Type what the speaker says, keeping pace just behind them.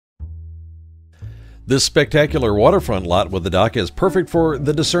This spectacular waterfront lot with a dock is perfect for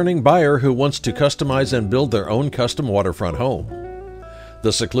the discerning buyer who wants to customize and build their own custom waterfront home.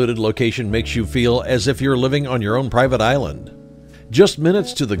 The secluded location makes you feel as if you're living on your own private island. Just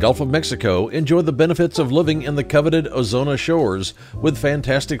minutes to the Gulf of Mexico, enjoy the benefits of living in the coveted Ozona shores with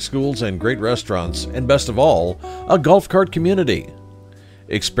fantastic schools and great restaurants, and best of all, a golf cart community.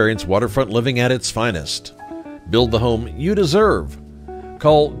 Experience waterfront living at its finest. Build the home you deserve.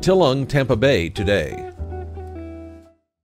 Call Tillung, Tampa Bay today.